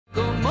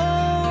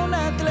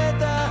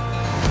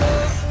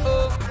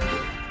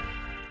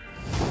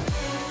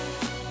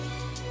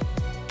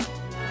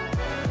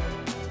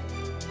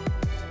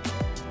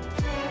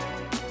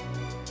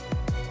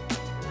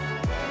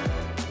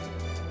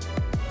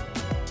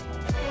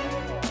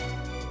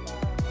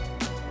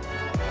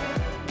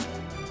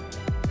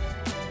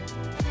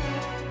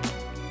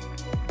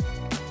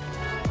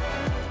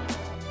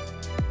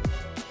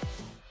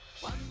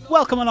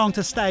Welcome along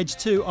to stage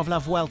 2 of La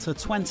Vuelta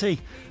 20.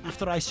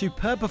 After a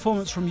superb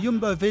performance from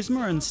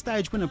Jumbo-Visma and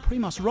stage winner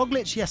Primož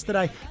Roglic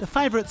yesterday, the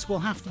favourites will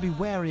have to be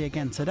wary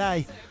again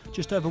today.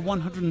 Just over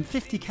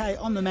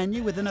 150k on the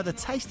menu with another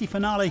tasty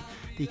finale.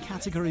 The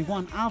Category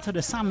 1 Alto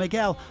de San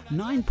Miguel,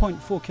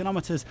 9.4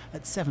 kilometres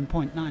at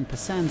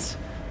 7.9%.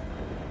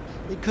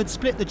 It could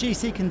split the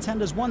GC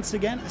contenders once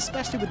again,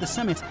 especially with the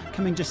summit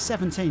coming just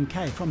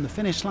 17k from the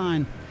finish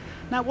line.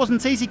 Now, it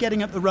wasn't easy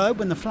getting up the road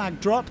when the flag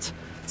dropped.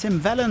 Tim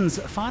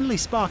Wellens finally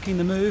sparking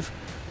the move,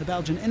 the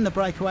Belgian in the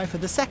breakaway for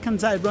the second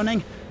day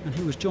running, and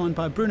he was joined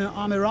by Bruno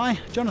Armirail,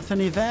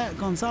 Jonathan Iver,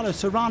 Gonzalo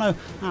Serrano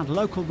and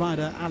local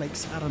rider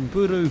Alex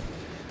Aramburu.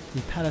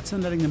 The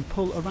peloton letting them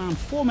pull around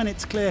 4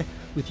 minutes clear,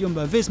 with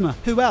Jumbo-Visma,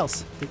 who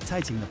else,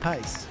 dictating the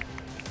pace.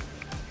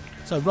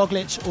 So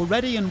Roglic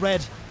already in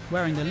red,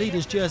 wearing the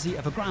leader's jersey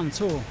of a Grand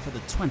Tour for the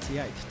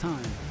 28th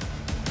time.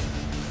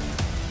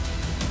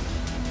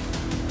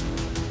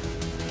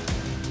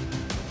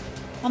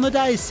 On the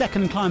day's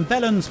second climb,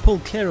 Wellens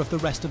pulled clear of the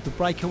rest of the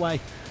breakaway.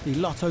 The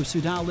Lotto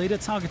Soudal leader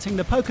targeting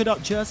the polka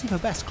dot jersey for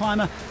best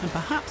climber and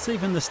perhaps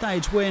even the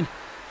stage win.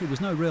 He was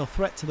no real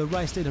threat to the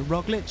race leader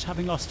Roglic,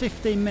 having lost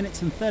 15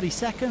 minutes and 30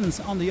 seconds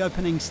on the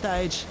opening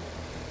stage.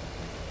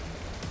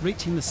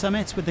 Reaching the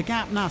summit with the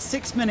gap now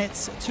 6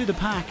 minutes to the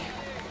pack.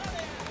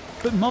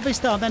 But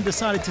Movistar then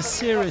decided to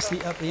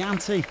seriously up the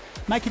ante,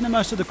 making the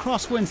most of the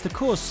crosswinds to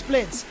cause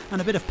splits and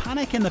a bit of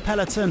panic in the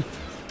peloton.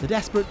 The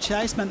desperate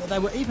chase meant that they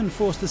were even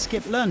forced to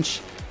skip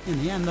lunch.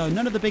 In the end, though,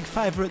 none of the big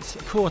favourites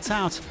caught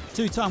out.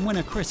 Two-time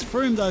winner Chris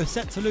Froome, though,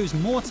 set to lose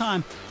more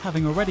time,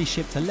 having already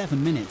shipped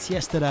 11 minutes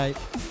yesterday.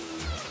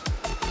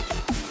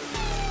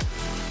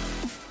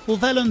 Well,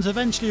 Wellens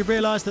eventually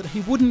realised that he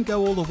wouldn't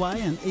go all the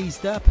way and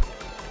eased up.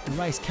 The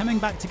race coming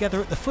back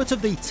together at the foot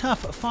of the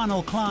tough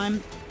final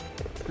climb.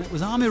 It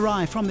was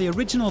Armirail from the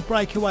original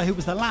breakaway who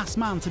was the last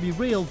man to be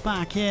reeled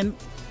back in.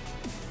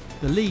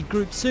 The lead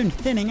group soon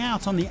thinning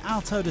out on the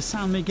Alto de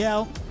San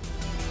Miguel.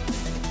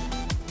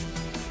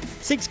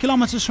 6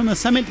 kilometres from the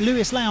summit,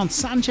 Luis Leon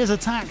Sanchez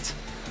attacked,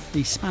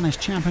 the Spanish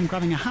champion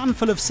grabbing a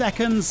handful of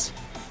seconds.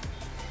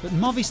 But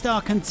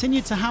Movistar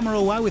continued to hammer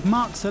away, with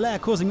Marc Soler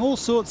causing all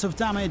sorts of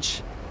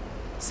damage.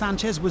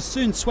 Sanchez was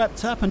soon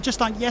swept up, and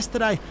just like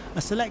yesterday,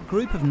 a select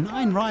group of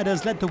 9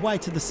 riders led the way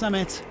to the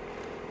summit.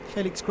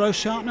 Felix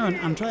Großschartner and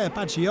Andrea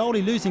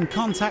Baggioli losing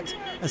contact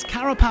as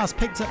Carapaz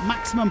picked up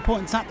maximum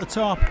points at the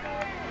top.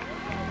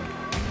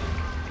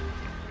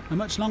 A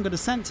much longer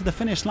descent to the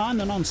finish line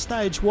than on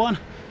stage 1,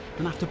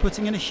 and after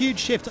putting in a huge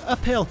shift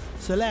uphill,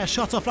 Soler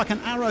shot off like an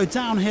arrow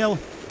downhill.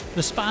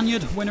 The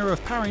Spaniard, winner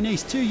of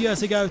Paris-Nice 2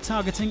 years ago,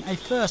 targeting a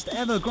first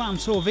ever Grand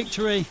Tour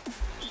victory.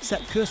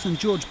 Sepp Kuss and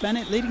George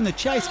Bennett leading the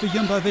chase for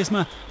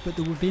Jumbo-Visma, but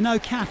there would be no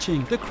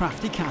catching the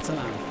crafty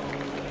Catalan.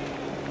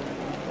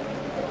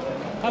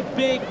 A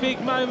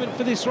big moment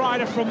for this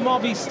rider from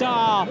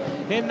Movistar.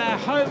 In their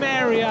home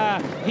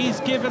area, he's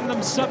given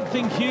them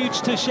something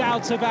huge to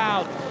shout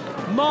about.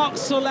 Marc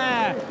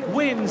Soler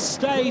wins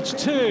stage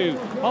 2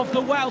 of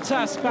the Vuelta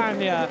a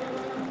España.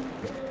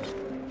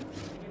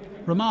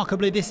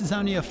 Remarkably, this is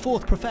only a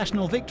 4th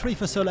professional victory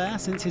for Soler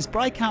since his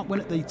breakout win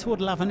at the Tour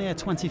de l'Avenir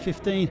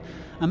 2015.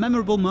 A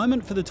memorable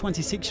moment for the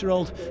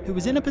 26-year-old who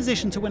was in a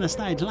position to win a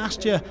stage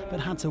last year but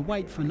had to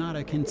wait for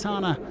Nairo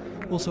Quintana.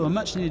 Also a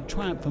much-needed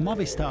triumph for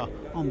Movistar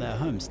on their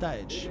home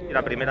stage.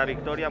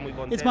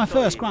 It's my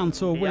first Grand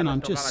Tour win,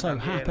 I'm just so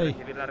happy.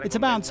 It's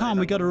about time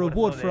we got a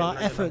reward for our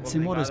efforts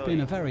in what has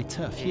been a very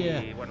tough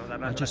year.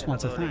 I just want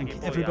to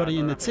thank everybody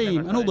in the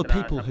team and all the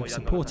people who've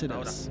supported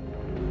us.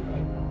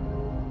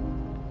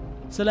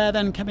 Soler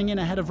then coming in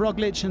ahead of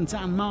Roglic and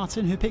Dan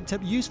Martin, who picked up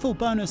useful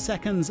bonus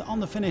seconds on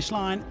the finish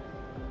line.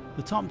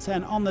 The top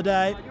 10 on the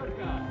day.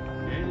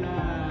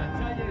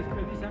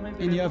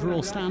 In the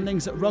overall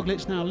standings,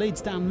 Roglic now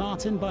leads Dan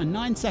Martin by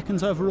 9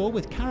 seconds overall,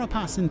 with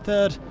Carapaz in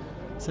 3rd.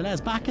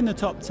 Soler's back in the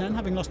top 10,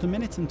 having lost 1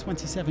 minute and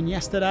 27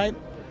 yesterday.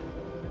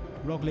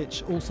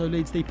 Roglic also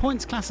leads the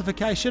points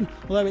classification,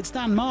 although it's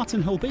Dan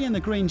Martin who'll be in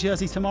the green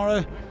jersey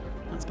tomorrow.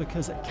 That's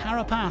because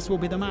Carapaz will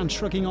be the man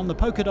shrugging on the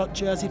polka dot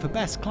jersey for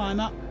best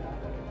climber.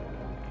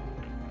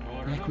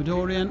 The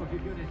Ecuadorian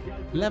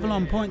level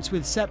on points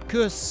with Sepp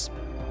Kuss.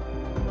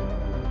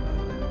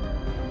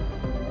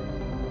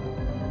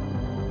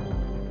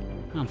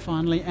 And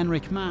finally,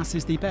 Enric Mas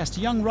is the best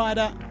young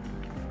rider,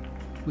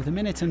 with 1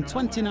 minute and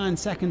 29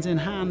 seconds in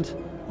hand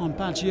on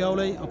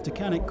Baggioli of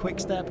Deceuninck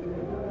Quickstep.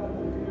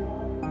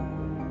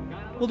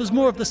 Well, there's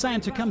more of the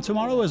same to come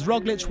tomorrow as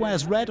Roglic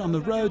wears red on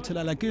the road to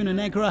La Laguna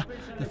Negra,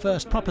 the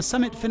first proper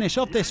summit finish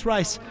of this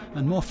race,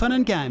 and more fun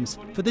and games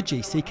for the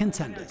GC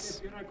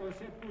contenders.